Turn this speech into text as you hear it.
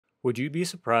Would you be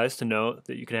surprised to know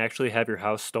that you can actually have your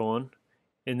house stolen?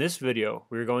 In this video,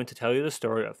 we are going to tell you the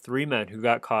story of 3 men who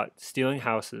got caught stealing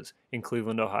houses in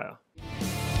Cleveland, Ohio.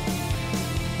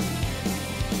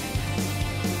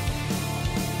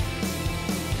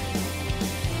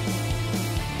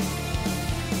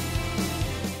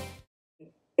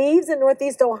 Thieves in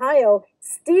Northeast Ohio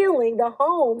stealing the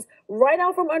homes right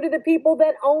out from under the people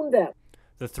that own them.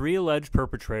 The 3 alleged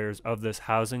perpetrators of this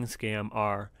housing scam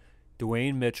are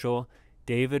Dwayne Mitchell,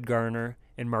 David Garner,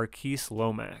 and Marquis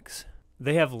Lomax.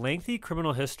 They have lengthy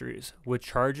criminal histories with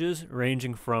charges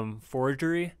ranging from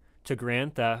forgery to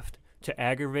grand theft to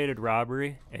aggravated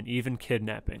robbery and even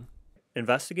kidnapping.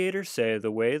 Investigators say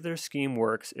the way their scheme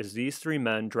works is these 3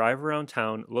 men drive around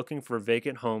town looking for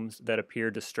vacant homes that appear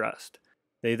distressed.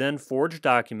 They then forge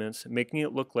documents, making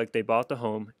it look like they bought the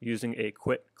home using a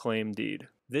quit-claim deed.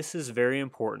 This is very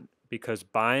important because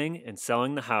buying and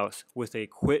selling the house with a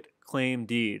quit-claim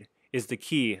deed is the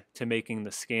key to making the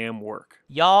scam work.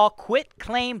 Y'all,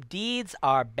 quit-claim deeds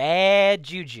are bad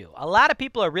juju. A lot of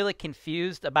people are really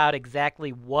confused about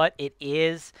exactly what it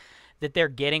is that they're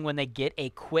getting when they get a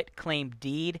quit-claim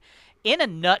deed. In a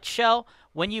nutshell,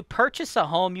 when you purchase a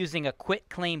home using a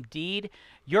quit-claim deed,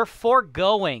 you're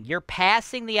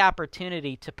passing the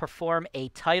opportunity to perform a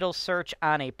title search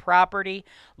on a property,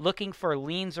 looking for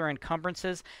liens or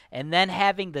encumbrances, and then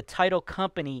having the title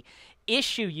company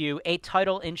issue you a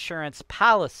title insurance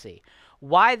policy.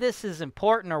 Why this is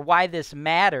important or why this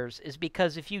matters is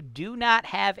because if you do not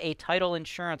have a title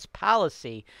insurance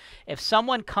policy, if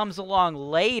someone comes along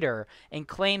later and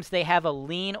claims they have a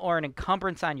lien or an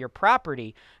encumbrance on your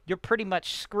property, you're pretty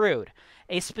much screwed.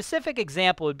 A specific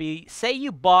example would be, say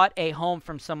you bought a home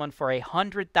from someone for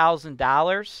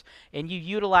 $100,000 and you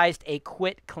utilized a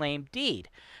quit-claim deed.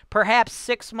 Perhaps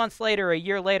 6 months later, a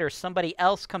year later, somebody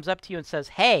else comes up to you and says,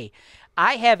 hey,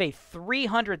 I have a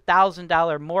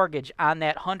 $300,000 mortgage on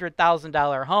that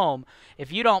 $100,000 home.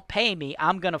 If you don't pay me,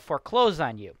 I'm going to foreclose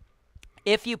on you.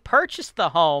 If you purchased the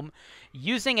home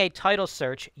using a title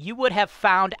search, you would have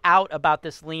found out about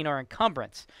this lien or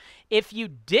encumbrance. If you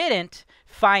didn't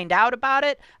find out about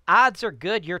it, odds are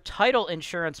good your title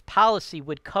insurance policy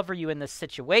would cover you in this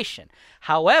situation.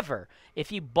 However,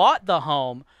 if you bought the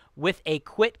home with a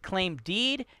quit-claim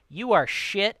deed, you are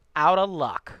shit out of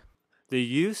luck. The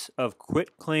use of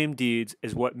quit-claim deeds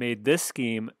is what made this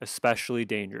scheme especially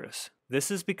dangerous.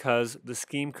 This is because the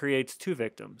scheme creates 2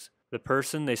 victims, the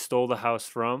person they stole the house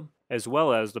from, as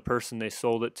well as the person they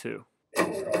sold it to.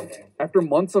 After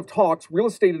months of talks, real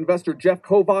estate investor Jeff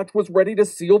Kovach was ready to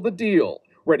seal the deal,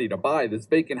 ready to buy this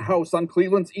vacant house on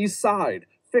Cleveland's east side,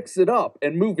 fix it up,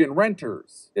 and move in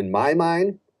renters. In my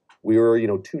mind, we were,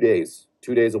 2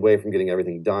 days away from getting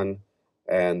everything done.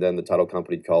 And then the title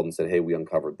company called and said, hey, we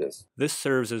uncovered this. This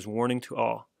serves as warning to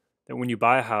all that when you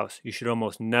buy a house, you should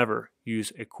almost never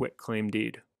use a quit-claim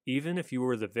deed. Even if you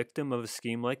were the victim of a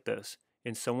scheme like this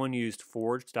and someone used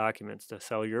forged documents to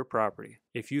sell your property,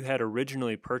 if you had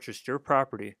originally purchased your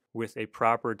property with a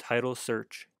proper title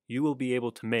search, you will be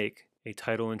able to make a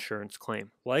title insurance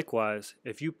claim. Likewise,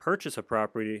 if you purchase a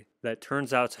property that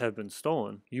turns out to have been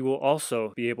stolen, you will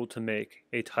also be able to make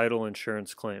a title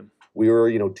insurance claim. We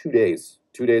were, 2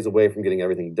 days away from getting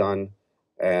everything done.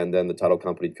 And then the title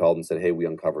company called and said, hey, we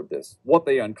uncovered this. What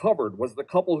they uncovered was the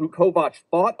couple who Kovach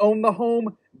thought owned the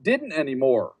home didn't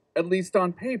anymore, at least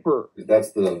on paper.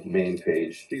 That's the main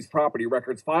page. These property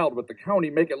records filed with the county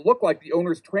make it look like the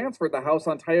owners transferred the house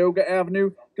on Tioga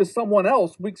Avenue to someone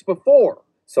else weeks before.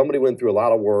 Somebody went through a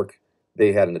lot of work.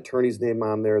 They had an attorney's name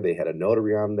on there. They had a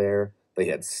notary on there. They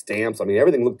had stamps. I mean,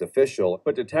 everything looked official.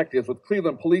 But detectives with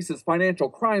Cleveland Police's Financial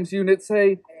Crimes Unit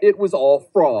say it was all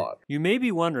fraud. You may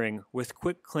be wondering, with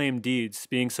quit-claim deeds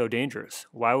being so dangerous,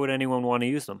 why would anyone want to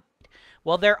use them?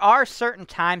 Well, there are certain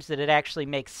times that it actually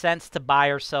makes sense to buy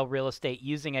or sell real estate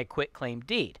using a quit-claim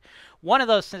deed. One of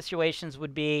those situations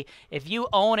would be if you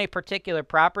own a particular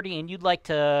property and you'd like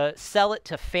to sell it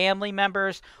to family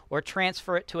members or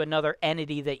transfer it to another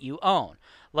entity that you own.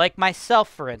 Like myself,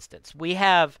 for instance, we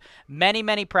have many,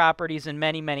 many properties and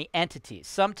many, many entities.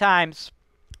 Sometimes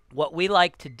what we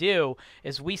like to do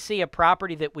is we see a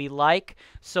property that we like,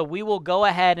 so we will go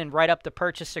ahead and write up the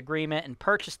purchase agreement and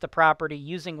purchase the property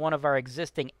using one of our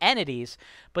existing entities.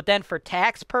 But then for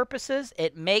tax purposes,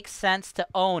 it makes sense to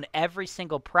own every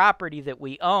single property that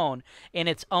we own in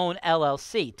its own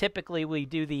LLC. Typically, we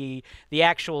do the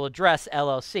actual address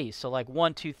LLC, so like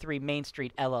 123 Main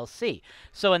Street LLC.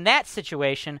 So in that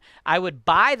situation, I would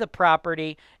buy the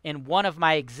property in one of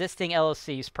my existing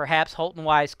LLCs, perhaps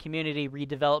HoltonWise Community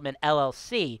Redevelopment Development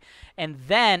LLC. And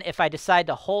then if I decide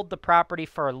to hold the property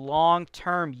for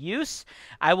long-term use,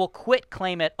 I will quit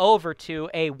claim it over to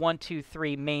a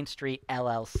 123 Main Street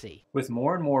LLC. With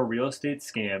more and more real estate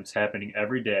scams happening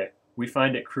every day, we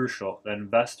find it crucial that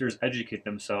investors educate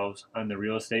themselves on the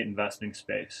real estate investing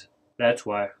space. That's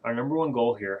why our #1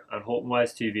 goal here on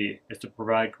HoltonWiseTV is to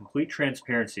provide complete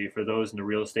transparency for those in the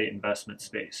real estate investment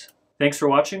space. Thanks for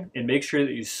watching, and make sure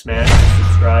that you smash the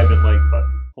subscribe and like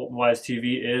button.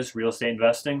 HoltonWiseTV is real estate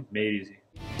investing made easy.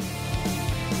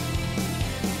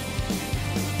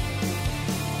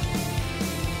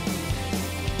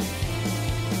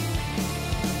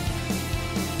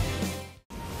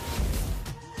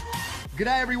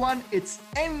 G'day everyone, it's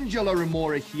Angela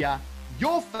Remora here,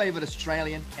 your favorite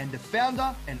Australian and the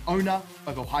founder and owner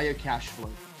of Ohio Cashflow.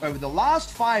 Over the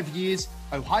last 5 years,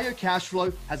 Ohio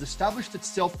Cashflow has established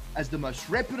itself as the most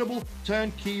reputable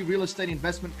turnkey real estate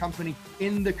investment company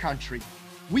in the country.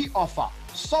 We offer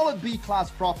solid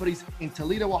B-class properties in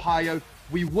Toledo, Ohio.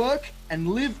 We work and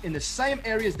live in the same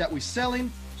areas that we sell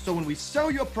in, so when we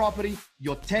sell your property,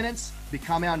 your tenants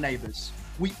become our neighbors.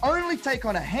 We only take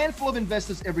on a handful of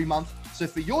investors every month, so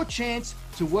for your chance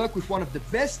to work with one of the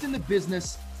best in the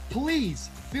business, please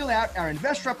fill out our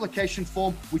investor application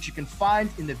form, which you can find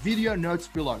in the video notes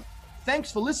below.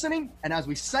 Thanks for listening, and as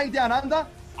we say down under,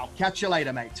 I'll catch you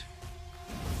later, mate.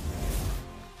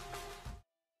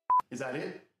 Is that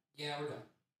it? Yeah, we're done.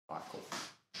 All right, cool.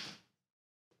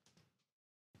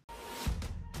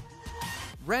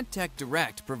 RentTech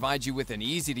Direct provides you with an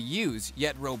easy-to-use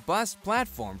yet robust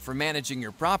platform for managing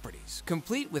your properties,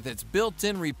 complete with its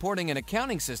built-in reporting and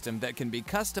accounting system that can be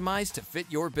customized to fit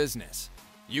your business.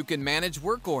 You can manage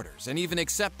work orders and even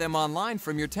accept them online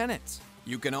from your tenants.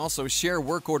 You can also share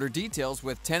work order details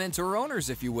with tenants or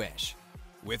owners if you wish.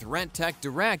 With RentTech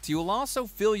Direct, you will also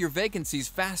fill your vacancies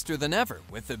faster than ever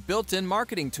with the built-in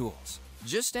marketing tools.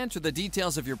 Just enter the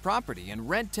details of your property and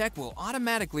RentTech will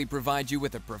automatically provide you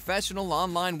with a professional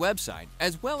online website,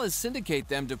 as well as syndicate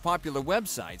them to popular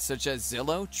websites such as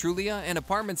Zillow, Trulia, and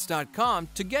Apartments.com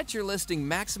to get your listing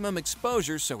maximum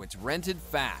exposure so it's rented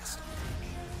fast.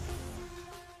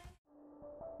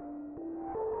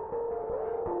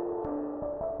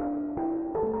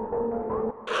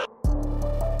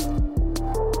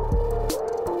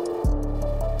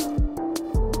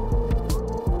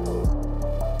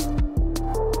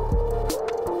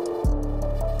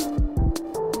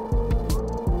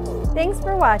 Thanks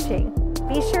for watching.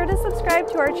 Be sure to subscribe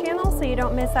to our channel so you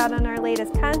don't miss out on our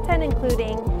latest content,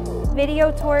 including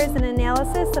video tours and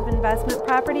analysis of investment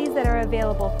properties that are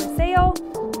available for sale,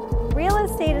 real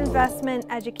estate investment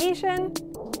education,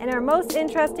 and our most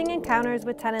interesting encounters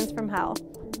with tenants from hell.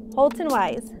 Holton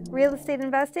Wise, real estate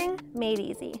investing made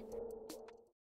easy.